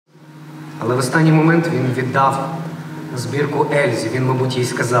Але в останній момент він віддав збірку Ельзі, він, мабуть, їй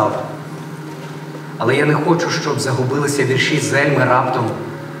сказав. Але я не хочу, щоб загубилися вірші Зельми раптом.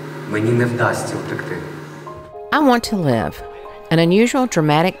 Мені не вдасться втекти. I Want to Live, an unusual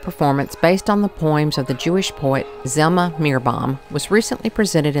dramatic performance based on the poems of the Jewish poet Selma Meerbaum, was recently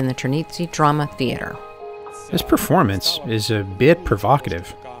presented in the Chernivsti Drama Theater. This performance is a bit provocative,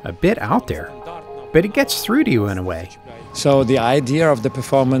 a bit out there, but it gets through to you in a way. So the idea of the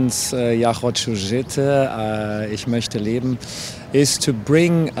performance Ich möchte leben is to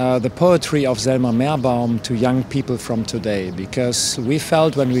bring the poetry of Selma Meerbaum to young people from today, because we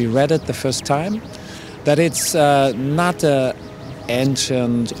felt when we read it the first time that it's not a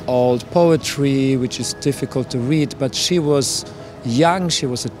ancient old poetry which is difficult to read, but she was young, she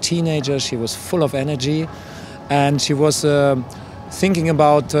was a teenager, she was full of energy, and she was thinking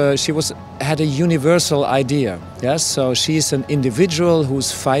about, had a universal idea. Yes, so she's an individual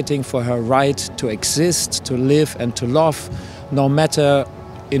who's fighting for her right to exist, to live and to love, no matter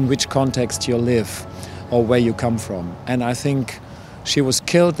in which context you live or where you come from. And I think she was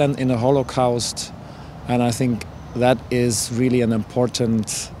killed then in the Holocaust, and I think that is really an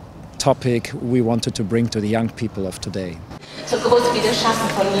important topic we wanted to bring to the young people of today. So groß wie das Schaffen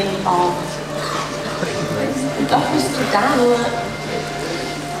von mir auch. Und doch bist du da nur.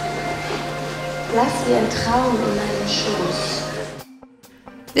 Lass wie ein Traum in meinem Schoß.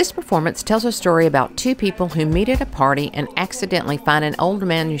 This performance tells a story about two people who meet at a party and accidentally find an old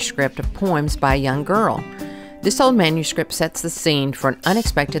manuscript of poems by a young girl. This old manuscript sets the scene for an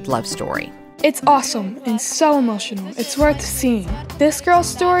unexpected love story. It's awesome and so emotional. It's worth seeing. This girl's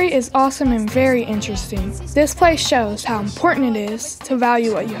story is awesome and very interesting. This play shows how important it is to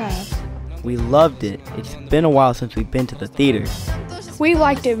value what you have. We loved it. It's been a while since we've been to the theater. We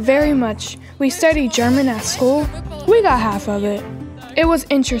liked it very much. We studied German at school. We got half of it. It was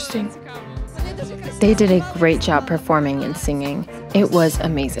interesting. They did a great job performing and singing. It was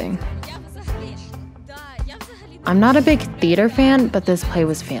amazing. I'm not a big theater fan, but this play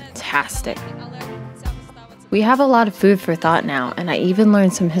was fantastic. We have a lot of food for thought now, and I even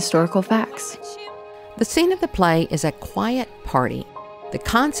learned some historical facts. The scene of the play is a quiet party. The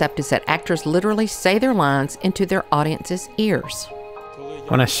concept is that actors literally say their lines into their audience's ears.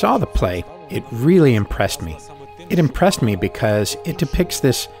 When I saw the play, it really impressed me. It impressed me because it depicts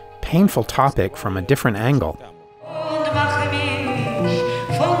this painful topic from a different angle.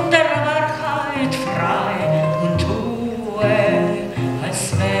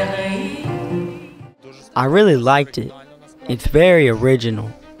 I really liked it. It's very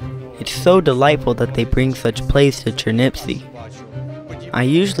original. It's so delightful that they bring such plays to Chernivsti. I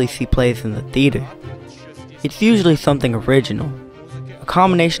usually see plays in the theater. It's usually something original, a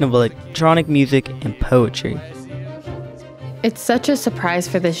combination of electronic music and poetry. It's such a surprise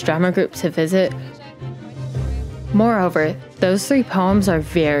for this drama group to visit. Moreover, those three poems are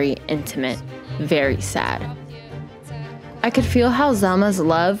very intimate, very sad. I could feel how Selma's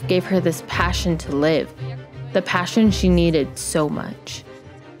love gave her this passion to live, the passion she needed so much.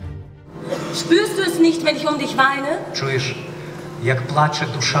 Spürst du es nicht, wenn ich dich weine? Чуєш, як плаче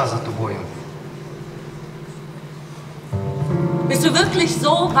душа за тобою. Bist du wirklich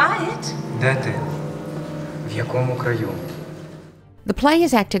so weit? Де ти? В якому краю? The play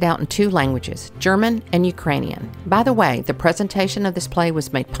is acted out in two languages, German and Ukrainian. By the way, the presentation of this play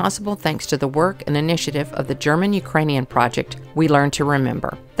was made possible thanks to the work and initiative of the German-Ukrainian project We Learn to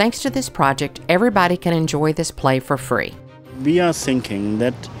Remember. Thanks to this project, everybody can enjoy this play for free. We are thinking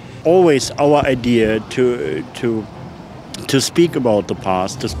that always our idea to speak about the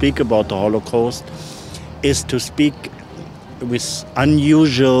past, to speak about the Holocaust, is to speak with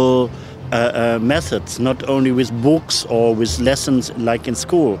unusual methods, not only with books or with lessons like in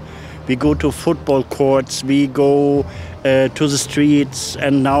school. We go to football courts, we go to the streets,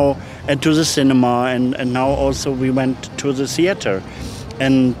 and to the cinema, and now also we went to the theater.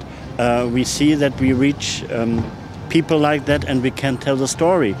 And we see that we reach people like that, and we can tell the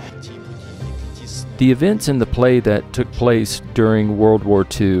story. The events in the play that took place during World War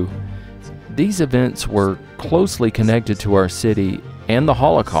II, these events were closely connected to our city and the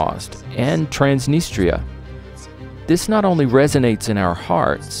Holocaust and Transnistria. This not only resonates in our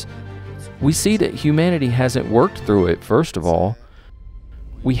hearts, we see that humanity hasn't worked through it, first of all.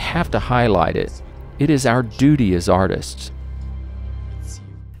 We have to highlight it. It is our duty as artists.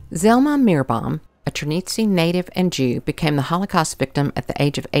 Selma Meerbaum, a Chernivtsi native and Jew, became the Holocaust victim at the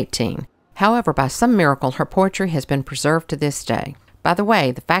age of 18. However, by some miracle, her poetry has been preserved to this day. By the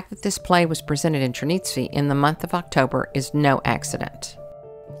way, the fact that this play was presented in Chernivtsi in the month of October is no accident.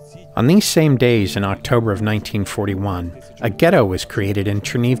 On these same days in October of 1941, a ghetto was created in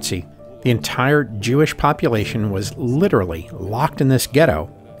Chernivtsi. The entire Jewish population was literally locked in this ghetto,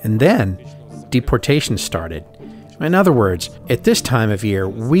 and then deportation started. In other words, at this time of year,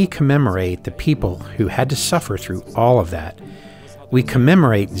 we commemorate the people who had to suffer through all of that. We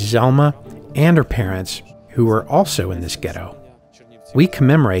commemorate Selma and her parents, who were also in this ghetto. We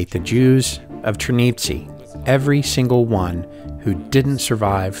commemorate the Jews of Chernivsti, every single one who didn't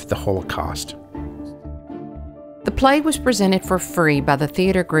survive the Holocaust. The play was presented for free by the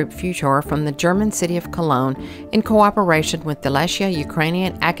theater group fuer from the German city of Cologne in cooperation with the Leshia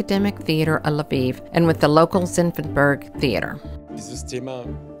Ukrainian Academic Theater of Lviv and with the local Zinfenberg Theater.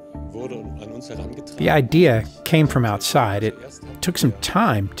 The idea came from outside. It took some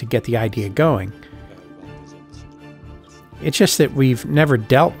time to get the idea going. It's just that we've never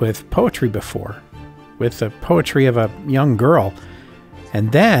dealt with poetry before, with the poetry of a young girl,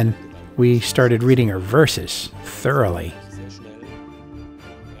 and then we started reading her verses thoroughly.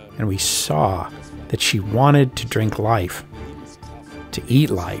 And we saw that she wanted to drink life, to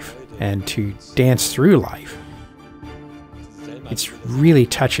eat life, and to dance through life. It's really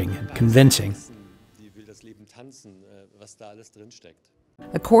touching and convincing.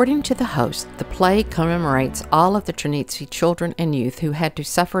 According to the host, the play commemorates all of the Chernivsti children and youth who had to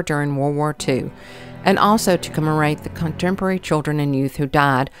suffer during World War II, and also to commemorate the contemporary children and youth who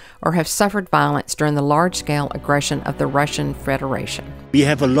died or have suffered violence during the large-scale aggression of the Russian Federation. We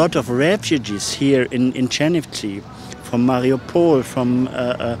have a lot of refugees here in Chernivsti, from Mariupol, from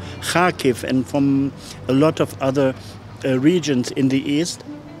Kharkiv, and from a lot of other regions in the east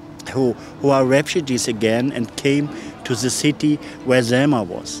who are refugees again and came to the city where Selma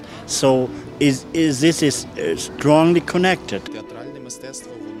was. So this is strongly connected.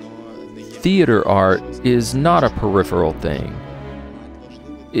 Theater art is not a peripheral thing.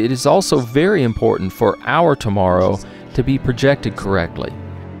 It is also very important for our tomorrow to be projected correctly,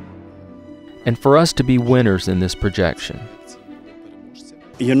 and for us to be winners in this projection.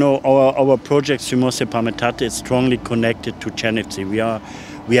 You know, our project Sumose Pametate is strongly connected to Chernivsti.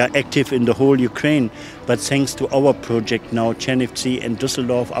 We are active in the whole Ukraine, but thanks to our project now, Chernivsti and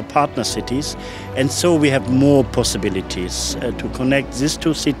Düsseldorf are partner cities, and so we have more possibilities to connect these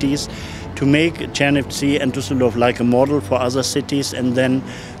two cities, to make Chernivsti and Düsseldorf like a model for other cities, and then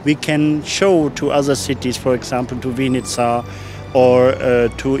we can show to other cities, for example to Vinica or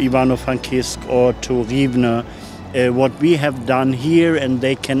to Ivano-Frankivsk or to Rivne, what we have done here, and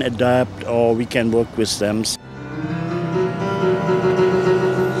they can adapt or we can work with them.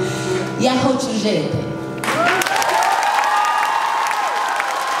 Я хочу жити.